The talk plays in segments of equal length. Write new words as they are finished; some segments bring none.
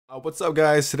What's up,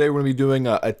 guys? Today we're going to be doing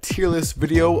a tier list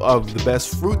video of the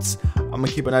best fruits. I'm going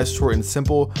to keep it nice, short, and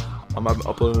simple. I'm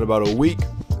uploading in about a week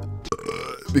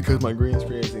because my green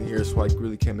screen is in here, so I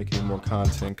really can't make any more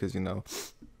content because, you know.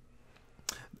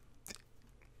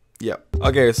 Yeah.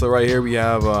 Okay, so right here we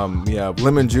have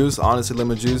lemon juice. Honestly,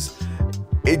 lemon juice.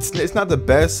 It's not the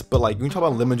best, but like when you talk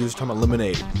about lemon juice, you're talking about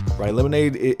lemonade, right?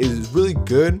 Lemonade is really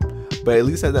good, but at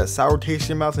least has that sour taste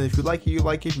in your mouth. And if you like it, you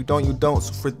like it. If you don't, you don't.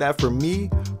 So for me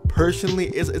personally,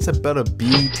 it's about a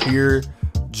B tier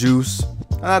juice.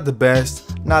 Not the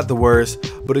best, not the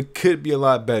worst, but it could be a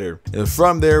lot better. And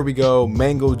from there we go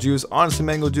mango juice. Honestly,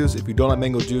 mango juice, if you don't like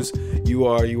mango juice, you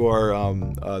are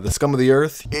the scum of the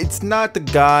earth. It's not the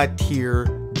god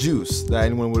tier juice that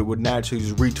anyone would naturally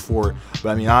just reach for, but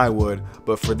I mean I would.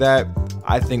 But for that,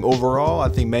 I think overall, I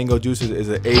think mango juice is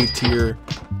an A tier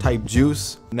type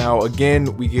juice. Now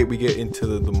again, we get into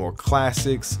the more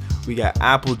classics. We got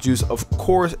apple juice. Of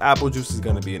course, apple juice is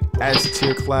gonna be an S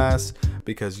tier class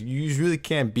because you really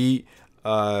can't beat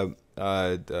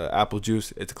apple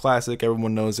juice. It's a classic.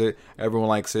 Everyone knows it. Everyone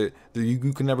likes it. You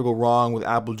can never go wrong with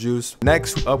apple juice.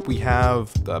 Next up, we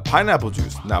have the pineapple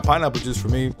juice. Now, pineapple juice for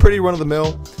me, pretty run of the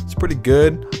mill. It's pretty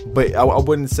good, but I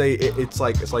wouldn't say it's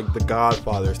like the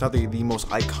Godfather. It's not the most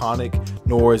iconic,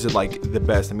 nor is it like the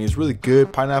best. I mean, it's really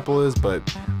good. Pineapple is,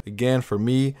 but again, for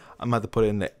me, I'm gonna have to put it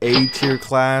in the A tier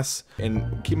class.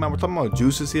 And keep in mind, we're talking about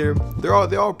juices here. They're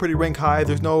all pretty rank high.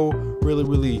 There's no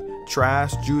really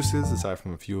trash juices aside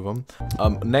from a few of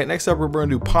them. Next up, we're gonna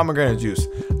do pomegranate juice.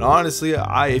 Now, honestly,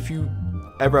 if you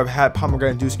ever have had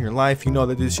pomegranate juice in your life, you know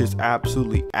that this shit's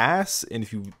absolutely ass. And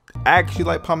if you actually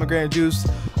like pomegranate juice,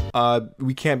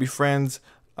 we can't be friends.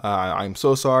 I'm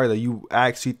so sorry that you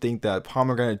actually think that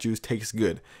pomegranate juice tastes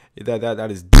good. That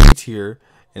is D tier.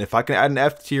 And if I can add an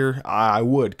F tier, I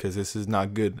would, because this is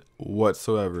not good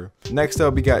whatsoever. Next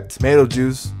up, we got tomato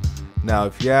juice. Now,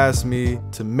 if you ask me,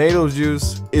 tomato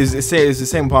juice is the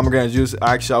same pomegranate juice.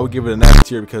 Actually, I would give it an F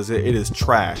tier because it is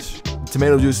trash.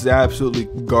 Tomato juice is absolutely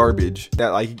garbage.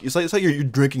 It's like you're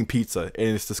drinking pizza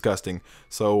and it's disgusting.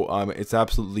 So it's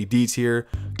absolutely D tier.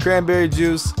 Cranberry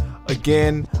juice,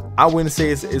 again, I wouldn't say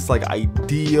it's like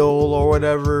ideal or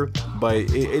whatever, but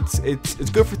it's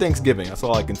good for Thanksgiving. That's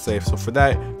all I can say. So for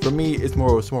me, it's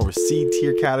more of a C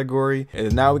tier category.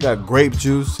 And now we got grape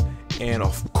juice. And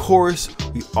of course,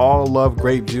 we all love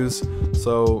grape juice.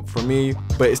 So for me,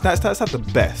 but it's not the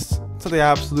best. It's not the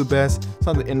absolute best. It's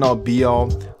not the end all be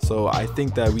all. So I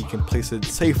think that we can place it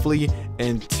safely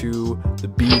into the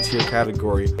B tier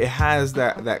category. It has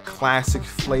that classic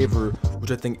flavor,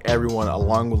 which I think everyone,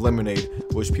 along with lemonade,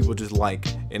 which people just like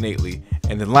innately.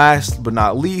 And then last but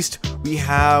not least, we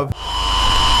have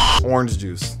orange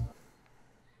juice.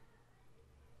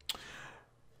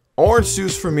 Orange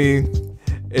juice for me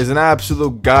is an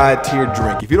absolute god tier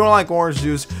drink. If you don't like orange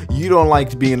juice, you don't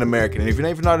like being American. And if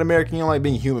you're not American, you don't like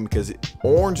being human, because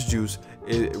orange juice,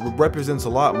 it represents a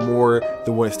lot more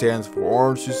than what it stands for.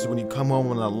 Orange juice is when you come home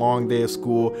on a long day of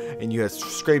school and you have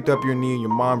scraped up your knee and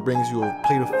your mom brings you a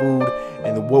plate of food,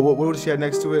 and what does she have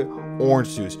next to it?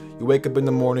 Orange juice. You wake up in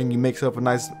the morning, you make yourself a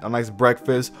nice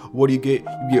breakfast. What do you get?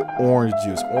 You get orange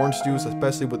juice. Orange juice,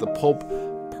 especially with the pulp,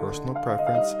 personal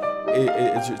preference,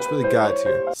 it's really god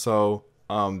tier. So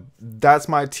that's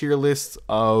my tier list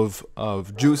of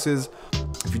juices.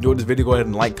 If you enjoyed this video, go ahead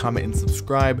and like, comment, and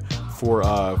subscribe for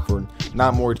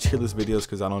not more tier list videos,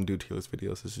 because I don't do tier list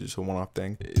videos. This is just a one-off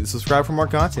thing. Subscribe for more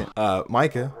content.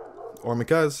 Micah, or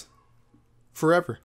Mikaz, forever.